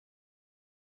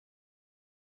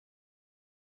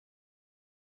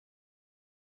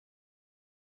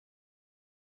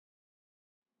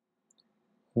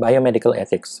Biomedical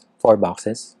ethics, 4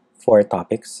 boxes, 4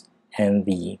 topics, and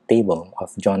the table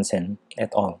of Jonsen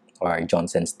et al., or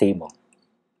Jonsens Table.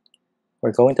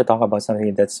 We're going to talk about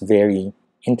something that's very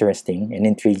interesting and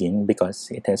intriguing because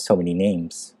it has so many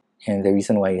names. And the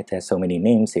reason why it has so many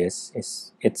names is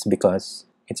it's because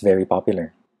it's very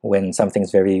popular. When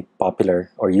something's very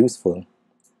popular or useful,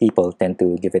 people tend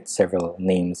to give it several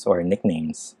names or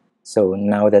nicknames. So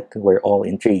now that we're all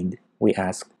intrigued, we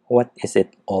ask, what is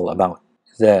it all about?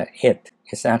 The "it"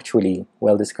 is actually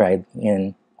well described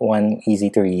in one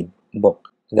easy-to-read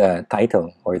book. The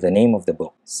title or the name of the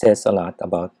book says a lot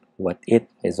about what it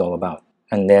is all about,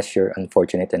 unless you're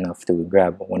unfortunate enough to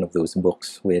grab one of those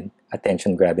books with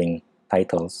attention-grabbing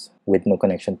titles with no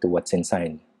connection to what's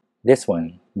inside. This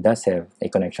one does have a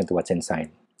connection to what's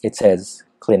inside. It says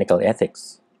clinical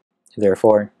ethics.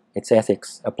 Therefore, it's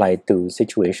ethics applied to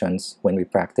situations when we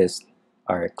practice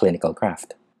our clinical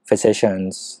craft.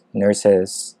 Physicians,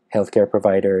 nurses, healthcare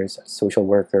providers, social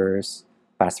workers,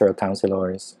 pastoral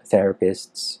counselors,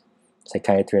 therapists,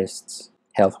 psychiatrists,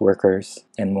 health workers,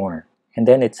 and more. And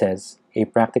then it says, a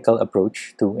practical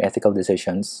approach to ethical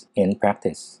decisions in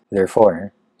practice.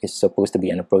 Therefore, it's supposed to be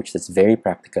an approach that's very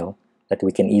practical that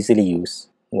we can easily use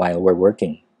while we're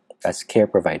working as care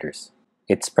providers.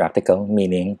 It's practical,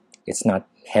 meaning it's not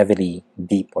heavily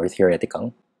deep or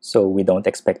theoretical. So we don't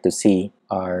expect to see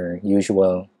our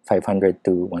usual 500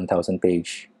 to 1,000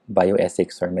 page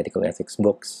bioethics or medical ethics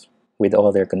books with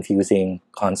all their confusing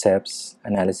concepts,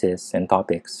 analysis, and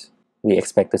topics. We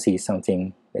expect to see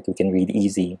something that we can read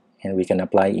easy and we can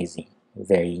apply easy,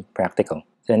 very practical.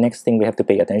 The next thing we have to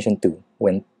pay attention to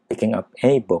when picking up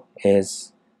any book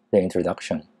is the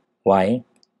introduction. Why?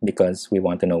 Because we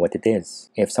want to know what it is.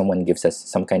 If someone gives us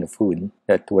some kind of food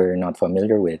that we're not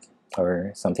familiar with,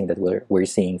 or something that we're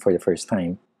seeing for the first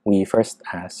time, we first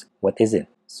ask, what is it?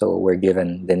 So we're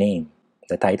given the name,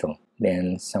 the title.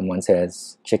 Then someone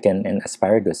says, chicken and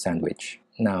asparagus sandwich.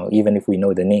 Now, even if we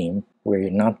know the name, we're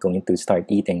not going to start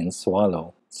eating and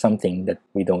swallow something that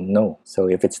we don't know. So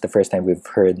if it's the first time we've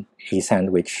heard a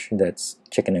sandwich that's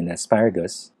chicken and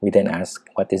asparagus, we then ask,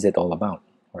 what is it all about?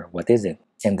 Or what is it?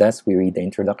 And thus we read the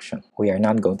introduction. We are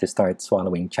not going to start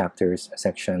swallowing chapters,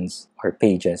 sections, or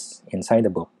pages inside the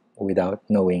book without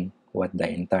knowing what the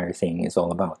entire thing is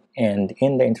all about. And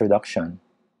in the introduction,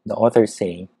 the authors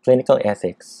say clinical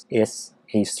ethics is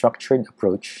a structured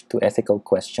approach to ethical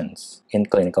questions in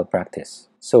clinical practice.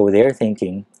 So they're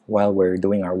thinking while we're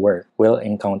doing our work, we'll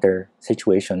encounter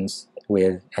situations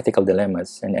with ethical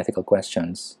dilemmas and ethical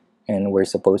questions, and we're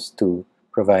supposed to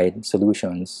provide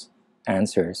solutions,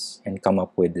 answers, and come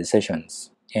up with decisions.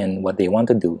 And what they want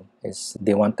to do is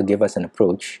they want to give us an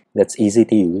approach that's easy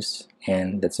to use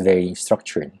and that's very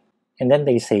structured. And then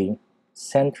they say,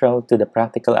 central to the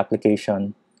practical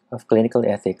application of clinical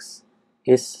ethics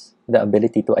is the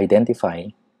ability to identify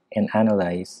and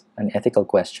analyze an ethical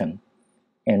question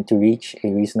and to reach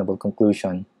a reasonable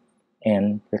conclusion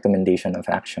and recommendation of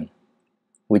action.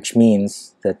 Which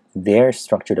means that their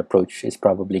structured approach is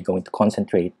probably going to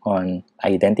concentrate on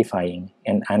identifying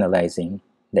and analyzing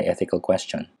the ethical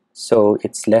question. So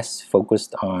it's less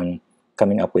focused on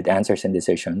coming up with answers and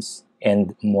decisions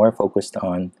and more focused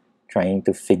on trying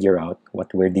to figure out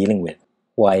what we're dealing with.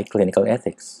 Why clinical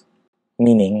ethics?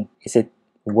 Meaning, is it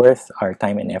worth our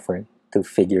time and effort to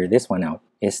figure this one out?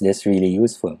 Is this really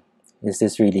useful? Is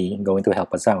this really going to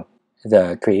help us out?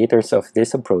 The creators of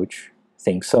this approach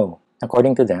think so.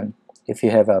 According to them, if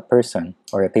you have a person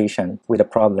or a patient with a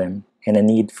problem and a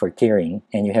need for caring,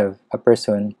 and you have a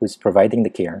person who's providing the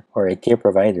care or a care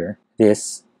provider,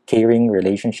 this caring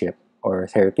relationship or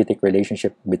therapeutic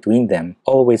relationship between them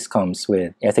always comes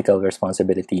with ethical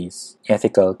responsibilities,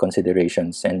 ethical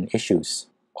considerations, and issues.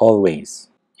 Always.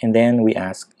 And then we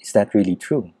ask, is that really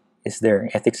true? Is there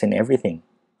ethics in everything?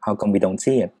 How come we don't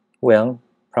see it? Well,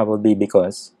 probably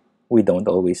because we don't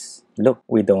always look.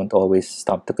 We don't always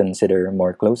stop to consider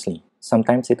more closely.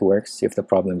 Sometimes it works if the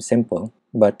problem is simple,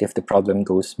 but if the problem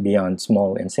goes beyond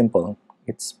small and simple,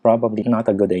 it's probably not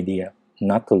a good idea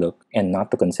not to look and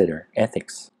not to consider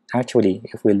ethics. Actually,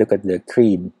 if we look at the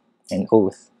creed and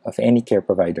oath of any care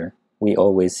provider, we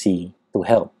always see to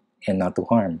help and not to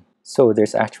harm. So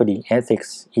there's actually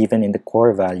ethics even in the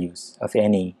core values of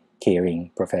any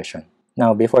caring profession.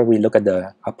 Now, before we look at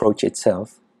the approach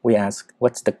itself, we ask,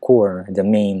 what's the core, the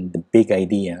main, the big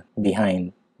idea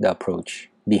behind the approach,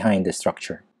 behind the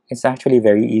structure? It's actually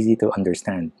very easy to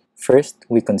understand. First,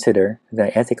 we consider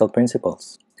the ethical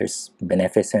principles. There's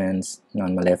beneficence,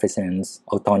 non-maleficence,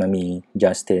 autonomy,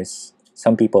 justice.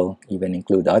 Some people even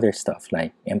include other stuff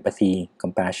like empathy,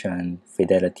 compassion,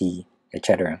 fidelity,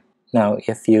 etc. Now,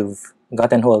 if you've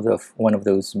gotten hold of one of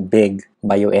those big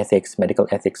bioethics, medical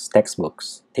ethics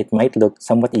textbooks, it might look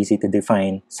somewhat easy to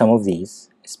define some of these,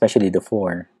 especially the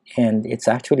four. And it's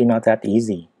actually not that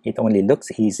easy. It only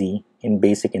looks easy in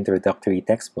basic introductory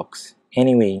textbooks.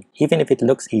 Anyway, even if it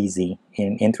looks easy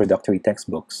in introductory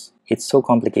textbooks, it's so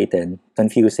complicated,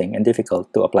 confusing, and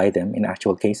difficult to apply them in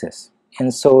actual cases.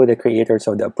 And so the creators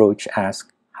of the approach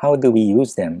ask, how do we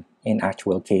use them in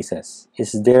actual cases?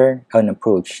 Is there an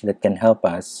approach that can help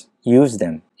us use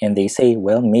them? And they say,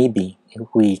 well, maybe if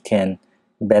we can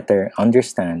better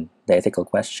understand the ethical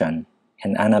question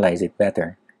and analyze it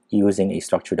better using a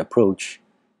structured approach,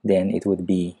 then it would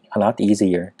be a lot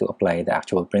easier to apply the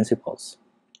actual principles.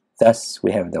 Thus,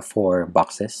 we have the 4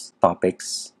 boxes,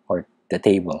 topics, or the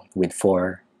table with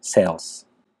 4 cells: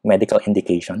 medical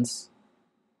indications,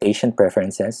 patient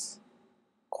preferences,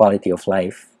 quality of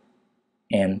life,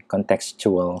 and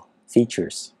contextual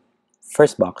features.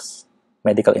 First box,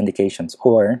 medical indications,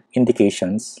 or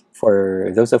indications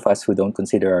for those of us who don't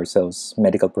consider ourselves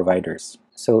medical providers.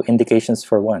 So indications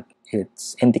for what?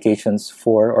 It's indications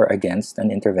for or against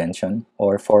an intervention,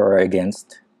 or for or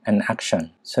against an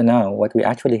action. So now what we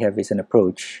actually have is an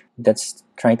approach that's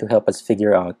trying to help us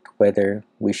figure out whether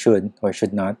we should or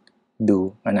should not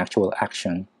do an actual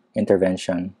action,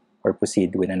 intervention, or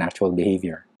proceed with an actual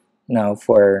behavior. Now,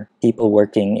 for people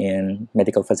working in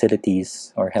medical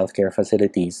facilities or healthcare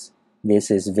facilities, this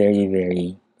is very,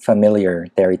 very familiar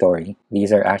territory.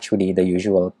 These are actually the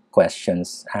usual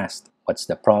questions asked. What's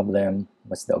the problem?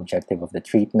 What's the objective of the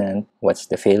treatment? What's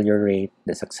the failure rate,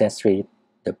 the success rate,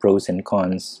 the pros and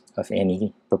cons of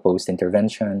any proposed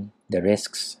intervention, the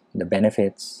risks, the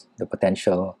benefits, the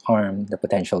potential harm, the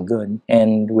potential good?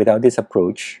 And without this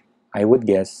approach, I would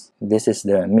guess this is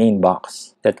the main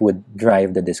box that would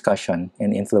drive the discussion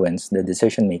and influence the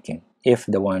decision making. If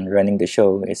the one running the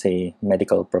show is a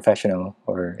medical professional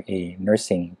or a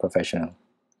nursing professional,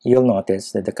 you'll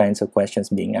notice that the kinds of questions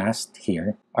being asked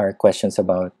here are questions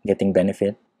about getting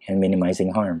benefit and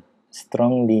minimizing harm,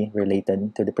 strongly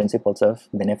related to the principles of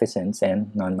beneficence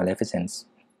and non-maleficence.